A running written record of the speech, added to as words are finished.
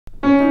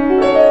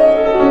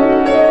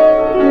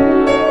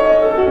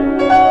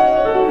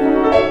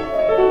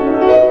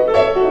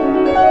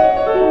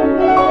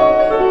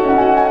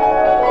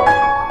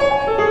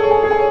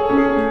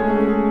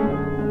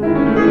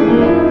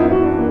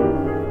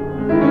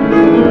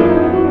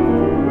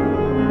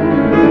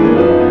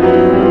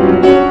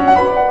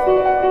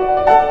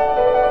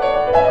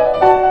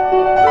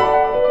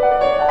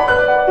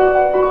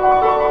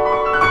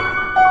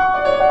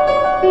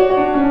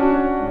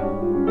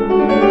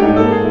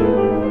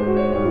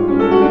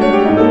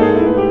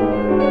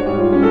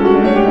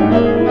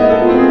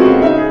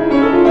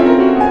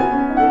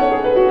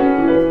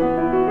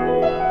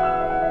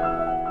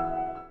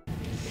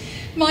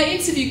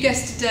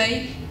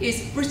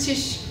is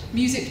British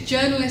music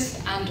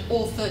journalist and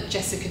author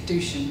Jessica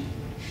Duchen.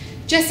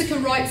 Jessica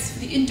writes for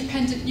the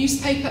Independent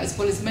newspaper as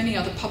well as many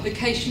other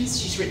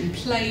publications. She's written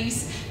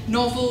plays,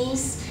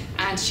 novels,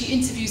 and she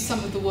interviews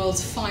some of the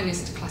world's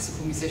finest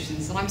classical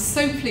musicians. And I'm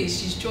so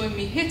pleased she's joined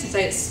me here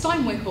today at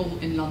Steinway Hall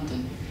in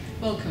London.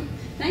 Welcome.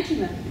 Thank you,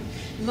 Melanie.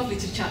 Lovely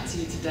to chat to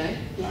you today.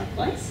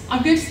 Likewise.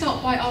 I'm going to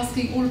start by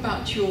asking all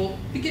about your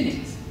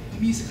beginnings,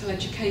 musical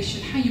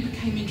education, how you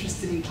became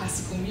interested in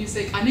classical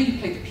music. I know you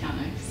played the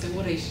piano, so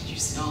what age did you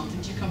start?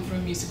 Did you come from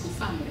a musical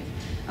family?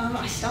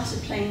 I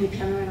started playing the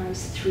piano when I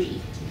was 3.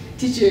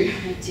 Did you?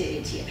 I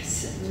did,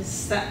 yes.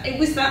 It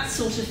was that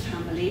sort of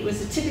family. It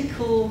was a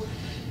typical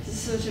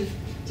sort of,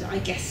 I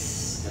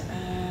guess,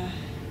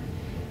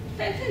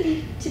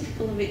 fairly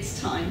typical of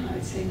its time, I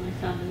would say, my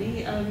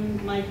family.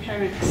 My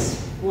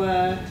parents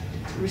were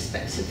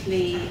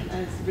respectively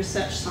a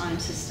research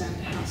scientist and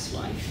a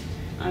housewife.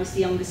 I was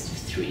the youngest of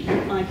 3.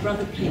 My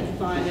brother played the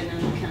violin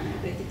and the piano,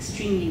 both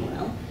extremely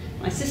well.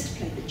 My sister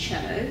played the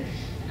cello,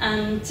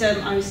 and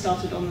I was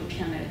started on the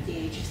piano at the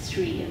age of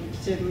 3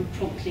 and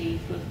promptly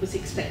was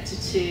expected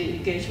to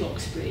go to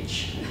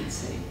Oxbridge, I would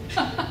say.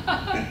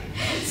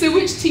 So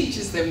which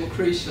teachers then were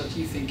crucial, do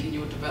you think, in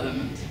your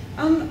development?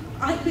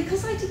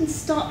 Because I didn't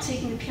start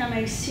taking the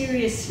piano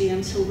seriously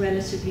until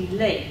relatively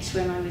late,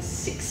 when I was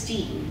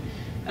 16,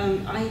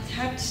 I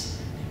had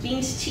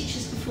been to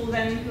teachers before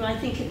then who I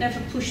think had never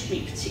pushed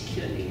me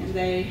particularly, and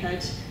they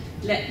had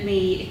let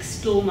me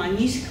explore my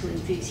musical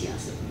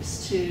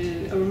enthusiasms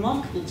to a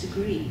remarkable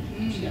degree.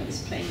 Actually, I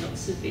was playing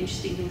lots of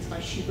interesting things by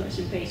Schubert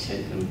and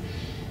Beethoven,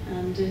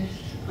 and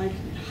I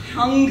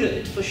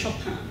hungered for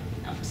Chopin,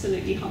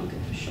 absolutely hungered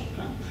for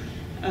Chopin,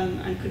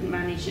 and couldn't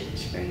manage it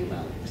very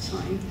well at the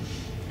time.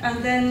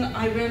 And then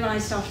I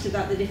realised after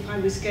that that if I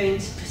was going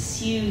to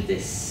pursue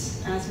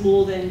this as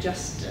more than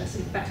just a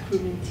sort of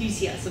backroom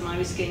enthusiasm, I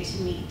was going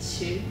to need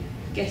to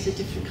get a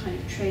different kind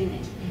of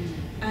training.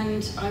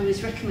 And I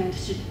was recommended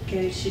to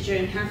go to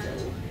Joan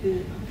Ravel, who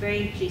I'm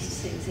very pleased to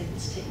say was able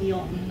to take me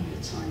on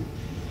at the time.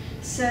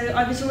 So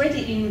I was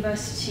already at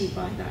university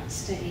by that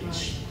stage.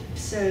 Right.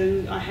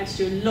 So I had to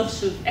do a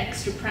lot of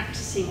extra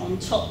practicing on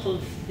top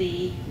of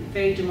the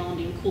very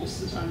demanding course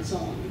that I was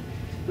on,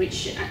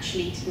 which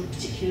actually didn't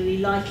particularly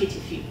like it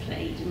if you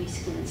played a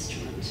musical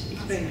instrument. It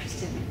was a very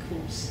academic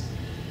course.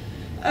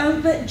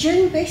 But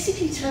Joan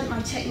basically turned my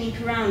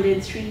technique around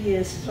in 3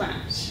 years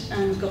flat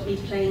and got me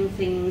playing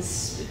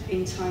things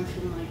in time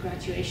for my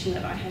graduation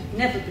that I had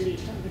never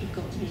believed I would have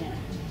gotten here.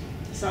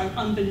 So I'm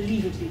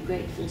unbelievably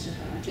grateful to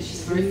her.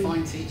 She's a very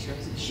fine teacher,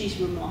 isn't she?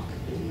 She's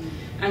remarkable.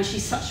 And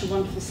she's such a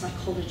wonderful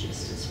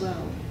psychologist as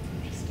well.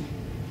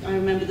 I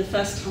remember the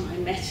first time I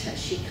met her,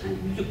 she kind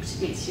of looked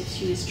at me as if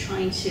she was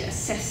trying to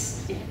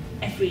assess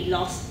every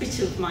last bit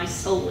of my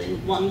soul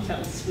in one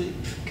fell swoop.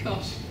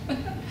 Gosh.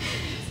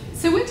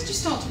 So when did you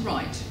start to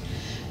write?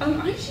 I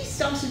actually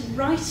started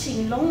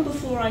writing long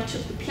before I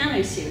took the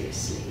piano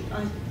seriously.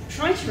 I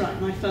tried to write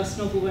my first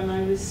novel when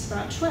I was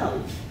about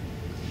 12.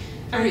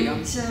 Very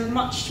young. And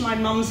much to my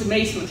mum's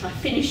amazement, I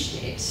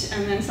finished it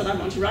and then said I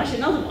want to write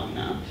another one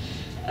now.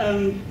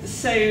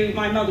 So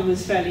my mother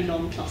was fairly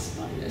nonplussed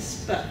by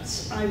this,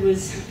 but I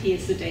was happy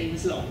as the day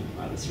was long.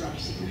 I was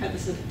writing. I had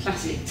this sort of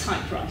classic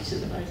typewriter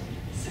that I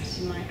sat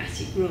in my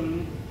attic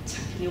room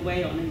tapping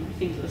away on in my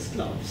fingerless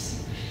gloves.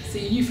 So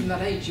you knew from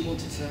that age you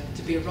wanted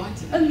to be a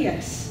writer? Oh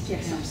yes,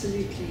 yes, yeah.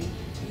 Absolutely.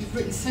 You've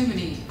written so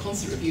many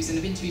concert reviews and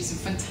have interviewed some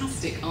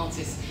fantastic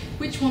artists.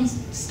 Which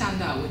ones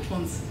stand out? Which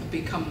ones have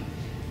become,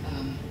 I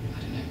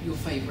don't know, your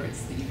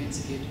favourites that you've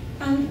interviewed?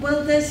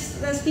 Well,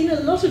 there's been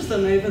a lot of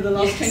them over the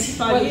last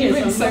 25 years,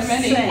 I must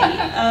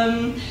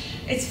say.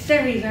 It's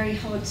very, very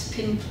hard to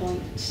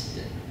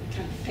pinpoint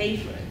kind of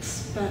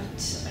favourites,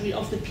 but I mean,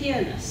 of the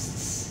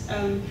pianists,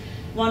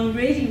 one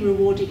really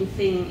rewarding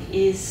thing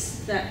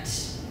is that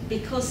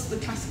because the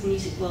classical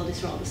music world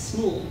is rather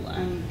small,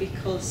 and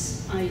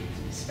because I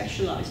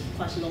specialised for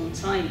quite a long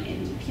time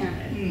in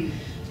piano,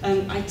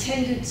 I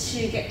tended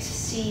to get to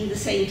see the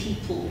same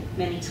people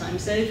many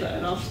times over,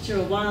 and after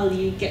a while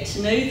you get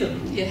to know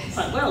them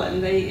quite well,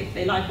 and if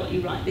they like what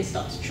you write, they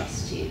start to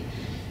trust you.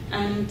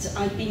 And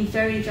I've been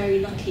very, very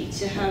lucky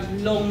to have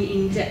long,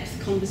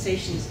 in-depth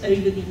conversations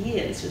over the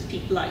years with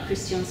people like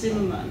Christian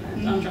Zimmermann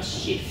and Andras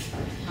Schiff,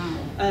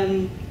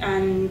 and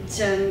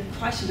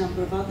quite a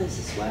number of others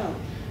as well.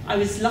 I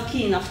was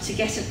lucky enough to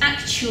get an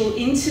actual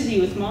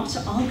interview with Marta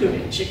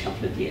Argerich a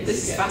couple of years ago.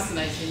 This is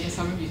fascinating, yes,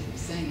 I remember you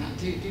saying that.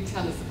 Do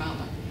tell us about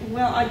that.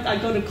 Well, I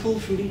got a call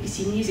from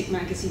BBC Music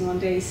magazine one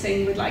day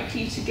saying, we'd like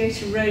you to go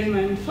to Rome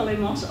and follow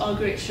Marta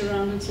Argerich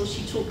around until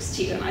she talks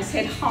to you. And I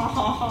said, ha,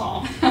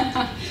 ha,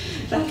 ha,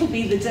 that'll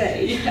be the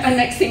day. And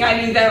next thing I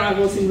knew, there I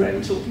was in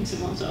Rome talking to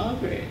Marta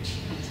Argerich.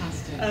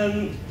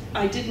 Fantastic.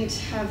 I didn't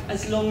have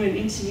as long an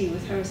interview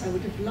with her as I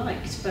would have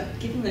liked, but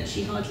given that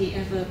she hardly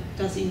ever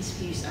does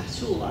interviews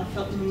at all, I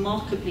felt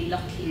remarkably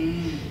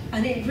lucky.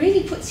 And it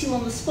really puts you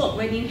on the spot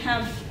when you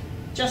have,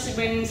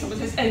 when someone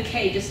says,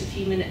 okay, just a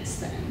few minutes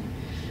then.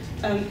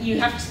 You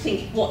have to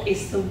think, what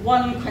is the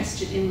one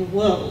question in the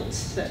world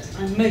that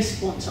I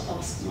most want to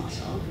ask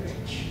Marta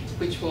Argerich?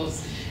 which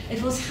was?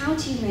 It was, how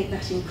do you make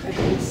that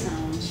incredible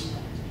sound?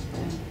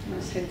 I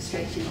was home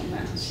straight in on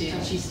that. Yeah.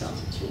 And she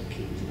started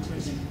talking, and that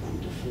was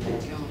wonderful.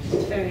 God.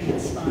 Very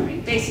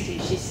inspiring. Basically,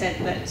 she said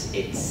that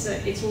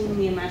it's all in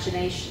the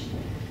imagination,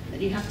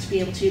 that you have to be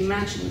able to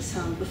imagine the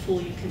sound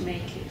before you can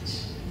make it.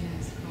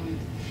 Yes, right.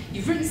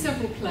 You've written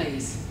several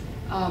plays.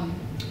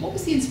 What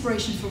was the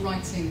inspiration for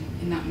writing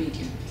in that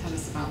medium? Tell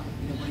us about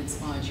what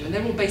inspired you. And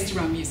they're all based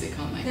around music,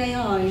 aren't they? They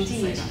are,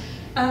 indeed.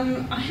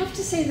 I have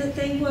to say that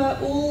they were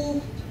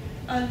all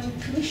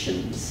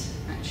commissions,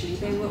 actually.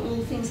 They were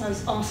all things I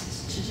was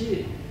asked to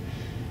do.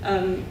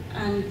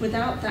 And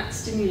without that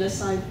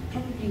stimulus, I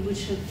probably would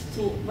have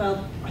thought,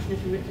 well, I've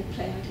never written a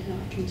play, I don't know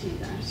I can do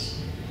that.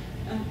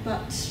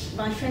 But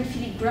my friend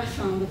Philippe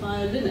Graffin, the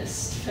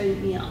violinist,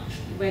 phoned me up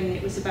when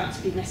it was about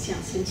to be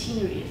Messiaen's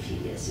centenary a few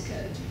years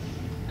ago.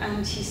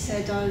 And he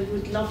said, I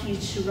would love you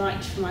to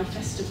write for my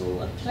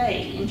festival a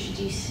play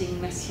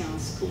introducing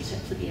Messiaen's Quartet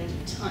for the End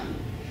of Time.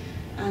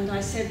 And I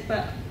said,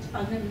 but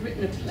I've never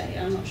written a play,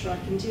 I'm not sure I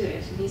can do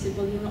it. And he said,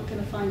 well, you're not going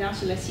to find out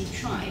unless you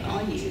try,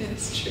 are you?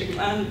 That's true.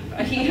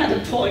 He had a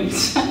point.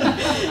 So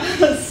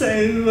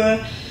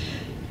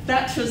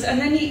that was, and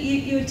then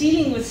you're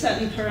dealing with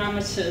certain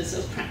parameters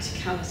of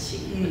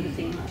practicality and a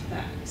thing like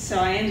that. So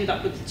I ended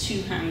up with a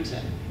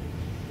two-hander.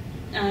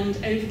 And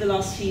over the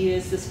last few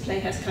years, this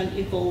play has kind of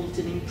evolved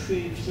and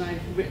improved, and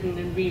I've written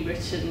and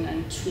rewritten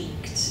and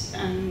tweaked.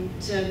 And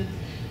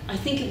I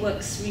think it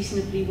works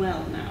reasonably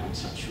well now,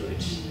 touch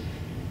wood.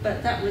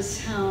 But that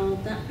was how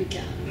that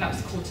began. And that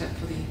was Quartet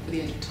for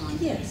the End of Time.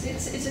 Yes,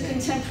 it's a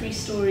contemporary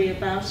story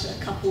about a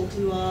couple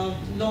who are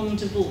long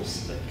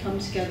divorced but come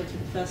together for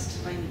the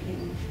first time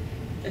in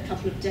a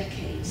couple of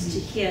decades to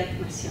hear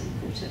the Messiaen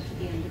Quartet for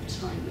the End of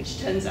Time,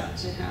 which turns out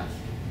to have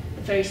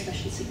a very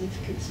special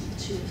significance for the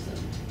two of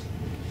them.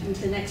 And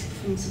the next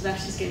performance of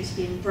that is going to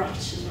be in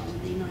Brighton on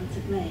the 9th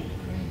of May.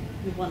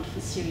 Great. A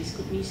wonderful series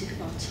called Music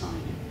of Our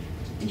Time.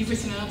 And you've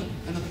written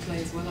another play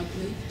as well, I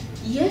believe?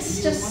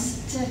 Yes,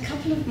 just a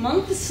couple of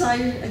months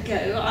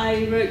ago,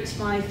 I wrote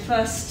my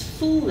first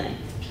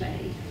full-length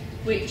play,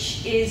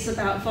 which is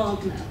about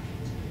Wagner.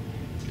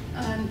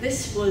 And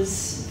this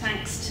was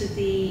thanks to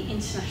the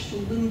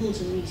International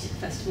Wimbledon Music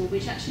Festival,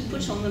 which actually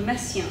put on the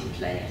Messiaen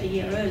play a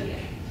year earlier.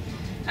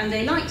 And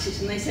they liked it,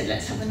 and they said,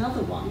 let's have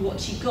another one,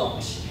 what you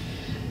got?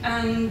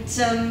 And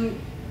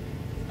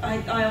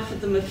I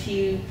offered them a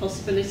few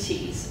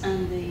possibilities,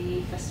 and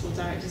the festival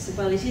director said,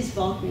 well, it is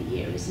Wagner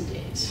year, isn't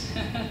it?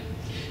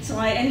 So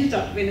I ended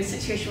up in a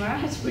situation where I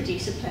had to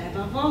produce a play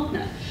about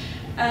Wagner.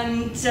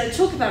 And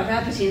talk about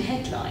rabbit in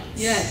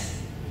headlights. Yes,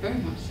 very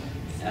much so.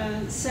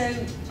 So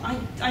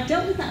I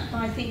dealt with that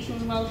by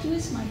thinking, well, who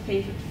is my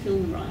favourite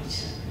film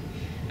writer?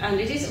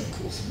 And it is, of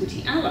course,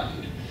 Woody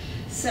Allen.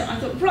 So I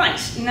thought, right,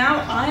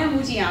 now I am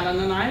Woody Allen,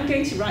 and I'm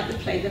going to write the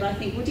play that I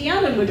think Woody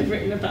Allen would have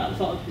written about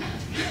Wagner.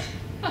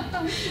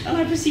 And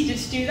I proceeded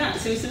to do that,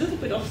 so it's a little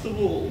bit off the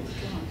wall.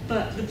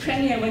 But the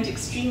premiere went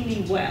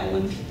extremely well,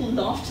 and people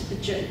laughed at the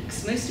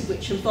jokes, most of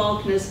which are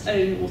Wagner's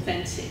own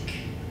authentic,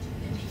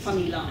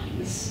 funny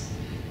lines.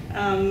 It's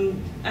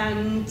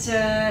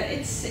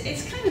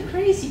kind of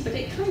crazy, but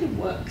it kind of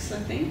works, I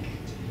think.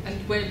 And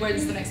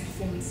when's the next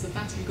performance of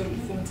that? Have you got a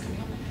performance coming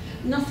up?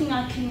 Nothing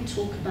I can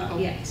talk about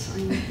yet.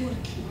 I'm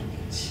working on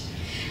it.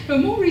 But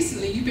more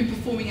recently, you've been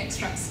performing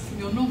extracts from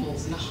your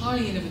novels in a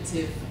highly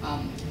innovative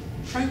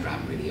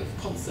programme, really, of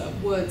concert,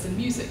 of words and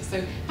music.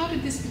 So how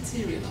did this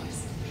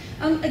materialise?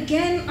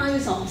 Again, I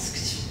was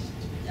asked.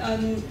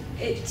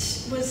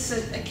 It was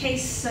a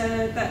case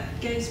that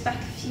goes back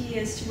a few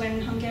years to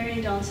when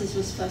Hungarian Dancers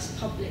was first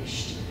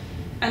published.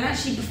 And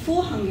actually,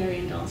 before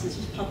Hungarian Dancers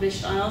was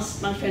published, I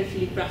asked my friend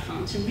Philippe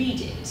Graffin to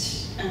read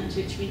it, and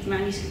to read the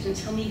manuscript and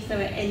tell me if there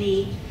were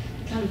any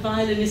kind of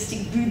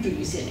violinistic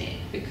boo-boos in it,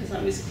 because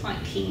I was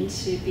quite keen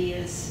to be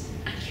as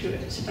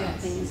accurate about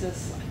things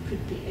as I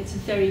could be. It's a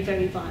very,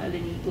 very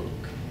violin-y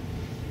book.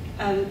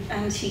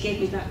 And he gave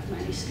me back the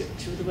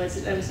manuscript with the words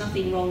that there was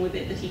nothing wrong with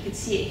it that he could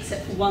see,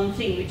 except for one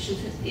thing, which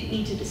was that it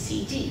needed a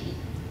CD.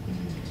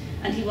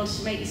 And he wanted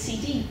to make a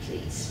CD,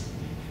 please.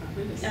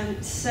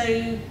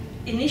 So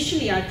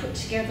initially I put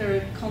together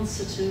a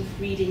concert of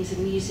readings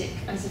and music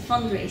as a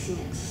fundraising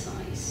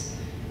exercise.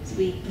 So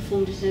we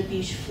performed it in a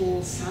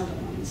beautiful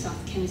salon in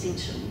South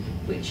Kensington,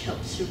 which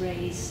helped to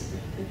raise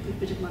a good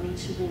bit of money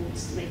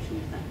towards the making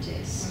of that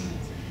disc.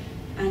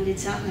 And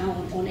it's out now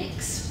on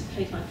Onyx,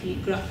 played by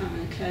Philippe Graffin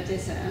and Claire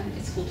Desert.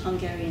 It's called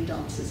Hungarian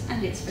Dancers,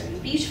 and it's very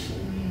beautiful.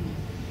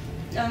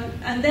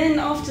 And then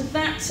after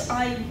that,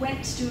 I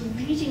went to do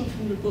a reading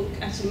from the book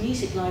at a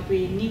music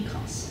library in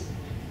Newcastle.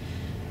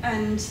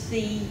 And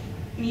the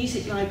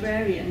music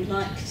librarian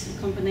liked the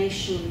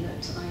combination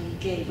that I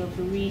gave of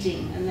a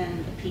reading and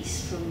then a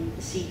piece from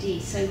the CD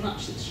so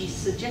much that she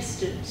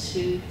suggested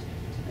to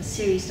a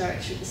series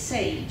director at the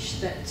Sage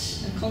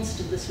that a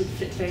concert of this would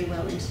fit very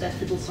well into their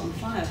Fiddles on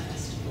Fire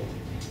festival.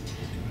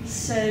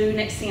 So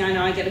next thing I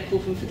know, I get a call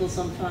from Fiddles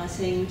on Fire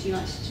saying, would you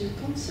like to do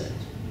a concert?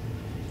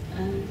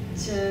 And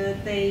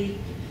Philippe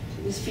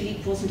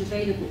wasn't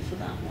available for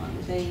that one.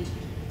 They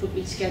put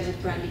me together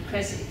with Bradley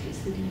Creswick, who's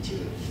the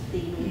leader of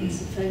the Northern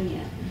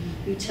Symphonia,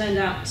 who turned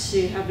out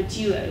to have a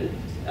duo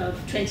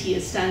of 20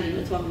 years standing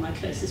with one of my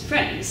closest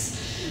friends.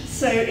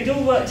 So it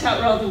all worked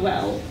out rather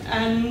well,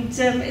 and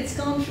it's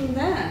gone from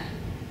there.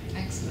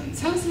 Excellent.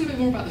 Tell us a little bit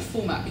more about the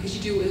format, because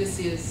you do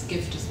Alicia's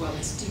Gift as well.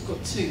 You've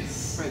got 2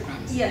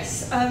 programmes.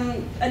 Yes,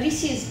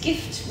 Alicia's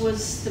Gift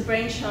was the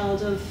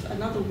brainchild of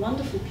another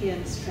wonderful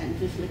pianist friend,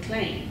 Viv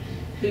McLean,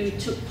 who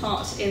took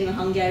part in the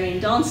Hungarian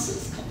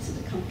Dancers concert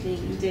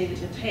accompanying David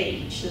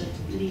LePage,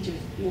 the leader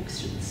of the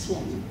orchestra of the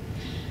Swan.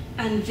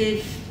 And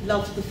Viv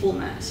loved the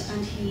format,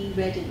 and he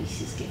read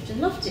Alicia's Gift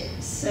and loved it.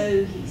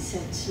 So he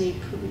said to me,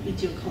 couldn't we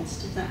do a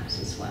concert of that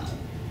as well?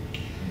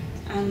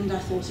 And I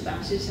thought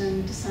about it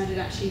and decided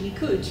actually we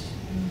could.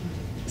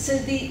 So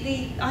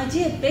the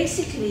idea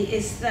basically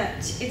is that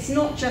it's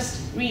not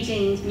just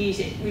readings,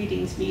 music.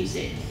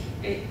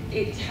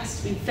 It has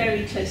to be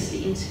very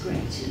closely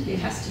integrated. It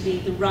has to be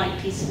the right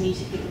piece of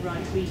music with the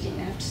right reading.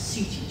 They have to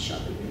suit each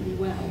other really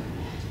well,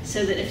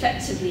 so that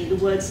effectively the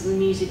words and the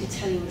music are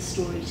telling the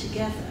story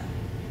together.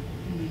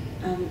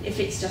 If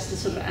it's just a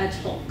sort of ad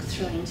hoc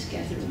throwing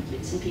together of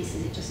bits and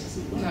pieces, it just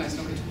doesn't work. No, it's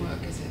not going to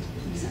work, is it?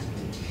 Exactly.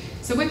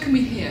 So when can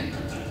we hear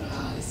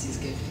Alicia's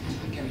Gift and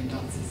Hungarian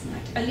Dancers?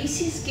 Right.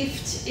 Alicia's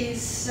Gift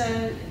is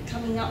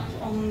coming up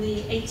on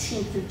the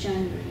 18th of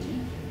January,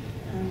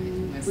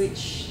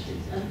 which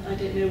I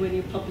don't know when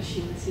you're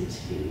publishing this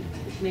interview.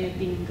 It may have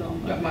been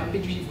gone.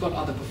 But you've got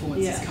other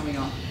performances coming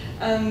up.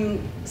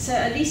 So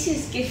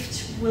Alicia's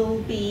Gift will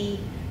be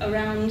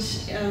around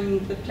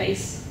the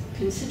place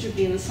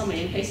considerably in the summer,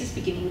 in places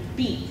beginning with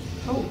B.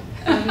 Oh.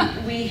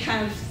 We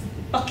have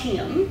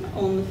Buckingham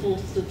on the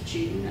 4th of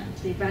June at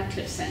the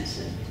Radcliffe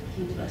Centre,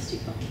 University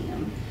of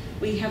Buckingham.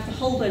 We have the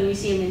Holborn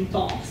Museum in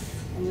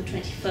Bath on the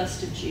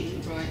 21st of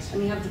June. Right.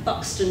 And we have the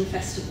Buxton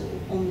Festival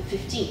on the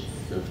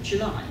 15th of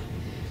July,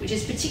 which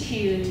is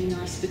particularly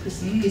nice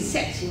because the book is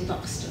set in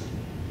Buxton.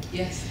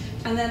 Yes.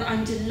 And then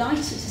I'm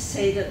delighted to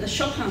say that the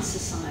Chopin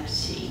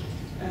Society,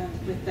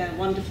 with their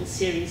wonderful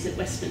series at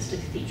Westminster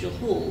Cathedral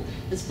Hall,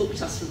 has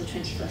booked us for the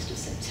 21st of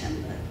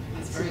September.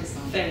 That's very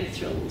exciting. Very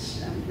thrilled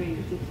and really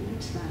looking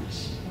forward to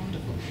that.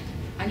 Wonderful.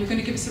 And you're going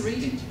to give us a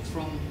reading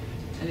from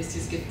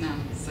Alicia's Gift now,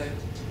 so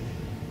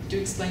do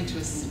explain to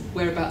us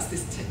whereabouts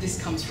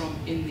this comes from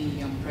in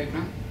the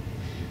programme.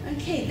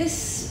 Okay,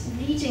 this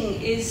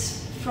reading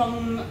is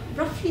from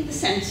roughly the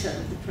centre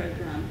of the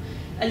programme.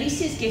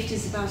 Alicia's Gift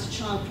is about a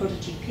child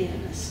prodigy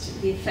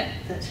pianist, the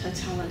effect that her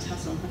talent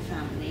has on her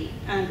family,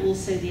 and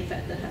also the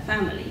effect that her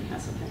family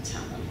has on her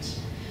talent.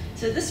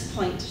 So at this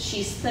point,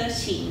 she's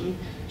 13,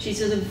 she's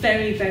with a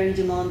very, very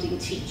demanding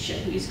teacher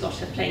who's got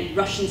her playing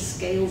Russian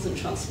scales and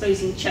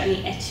transposing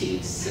Czerny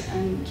etudes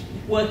and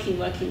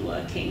working,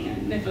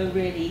 and never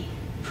really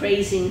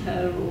praising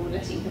her or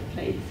letting her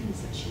play the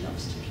things that she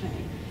loves to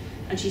play.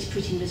 And she's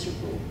pretty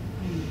miserable.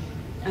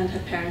 And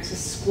her parents are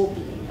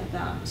squabbling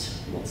about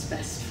what's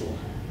best for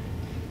her.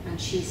 And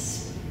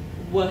she's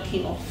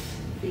working off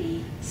the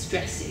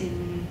stress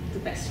in the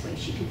best way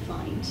she can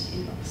find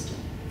in Buxton.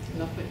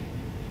 Lovely.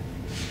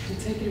 We'll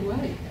take it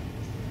away.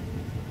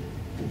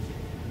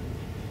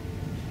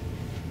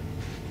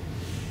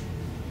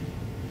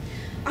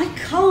 I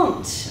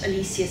can't,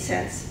 Alicia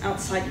says,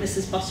 outside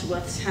Mrs.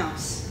 Butterworth's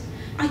house.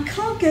 I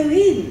can't go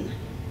in.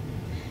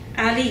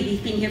 Ali,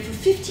 we've been here for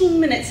 15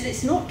 minutes and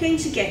it's not going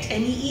to get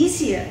any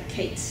easier,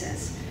 Kate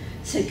says.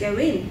 So go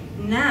in,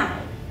 now.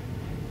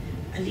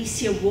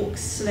 Alicia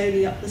walks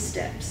slowly up the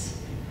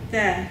steps.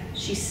 There,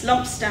 she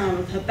slumps down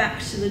with her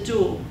back to the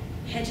door,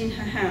 head in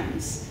her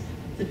hands.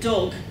 The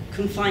dog,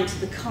 confined to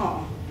the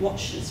car,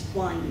 watches,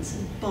 whines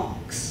and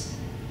barks.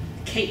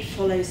 Kate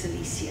follows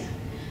Alicia.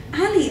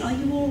 Ali, are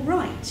you all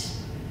right?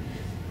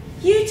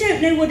 You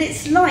don't know what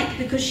it's like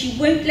because she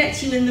won't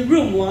let you in the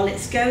room while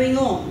it's going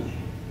on.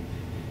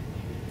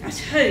 At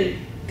home,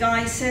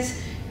 Guy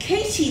says,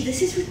 Katie,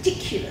 this is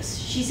ridiculous.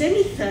 She's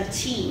only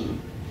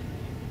 13.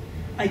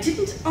 I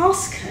didn't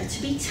ask her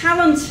to be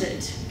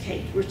talented,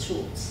 Kate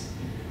retorts.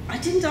 I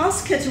didn't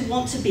ask her to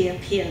want to be a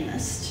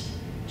pianist.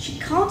 She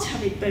can't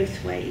have it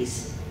both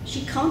ways.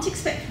 She can't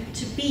expect her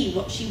to be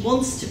what she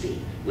wants to be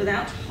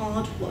without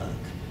hard work.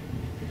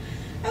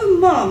 Oh,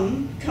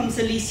 Mum, comes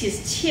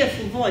Alicia's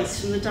tearful voice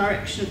from the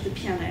direction of the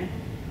piano.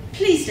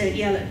 Please don't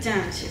yell at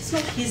Dad, it's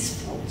not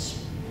his fault.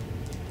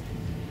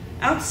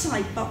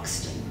 Outside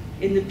Buxton,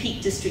 in the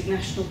Peak District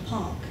National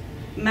Park,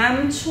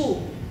 Mam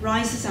Tor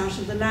rises out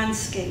of the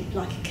landscape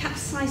like a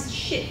capsized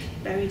ship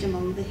buried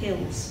among the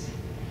hills.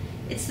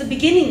 It's the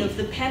beginning of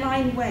the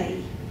Pennine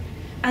Way,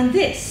 and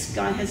this,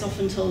 Guy has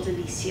often told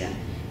Alicia,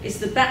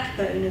 is the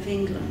backbone of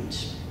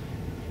England.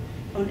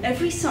 On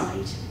every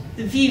side,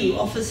 the view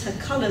offers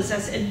her colours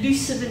as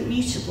elusive and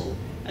mutable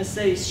as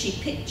those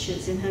she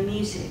pictures in her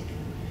music.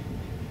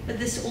 But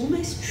this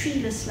almost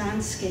treeless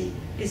landscape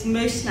is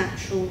most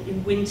natural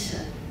in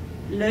winter,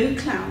 low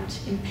cloud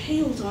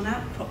impaled on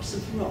outcrops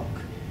of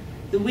rock,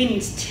 the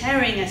wind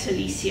tearing at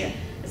Alicia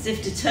as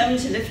if determined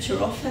to lift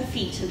her off her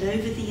feet and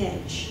over the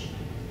edge.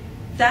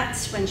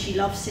 That's when she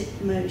loves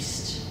it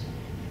most.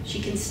 She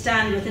can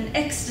stand with an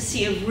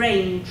ecstasy of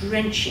rain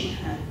drenching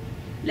her,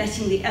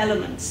 letting the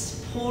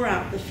elements pour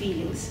out the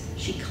feelings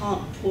she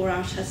can't pour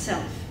out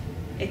herself,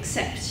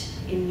 except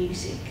in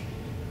music.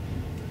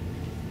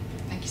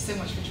 Thank you so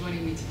much for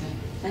joining me today.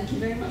 Thank you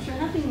very much for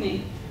having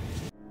me.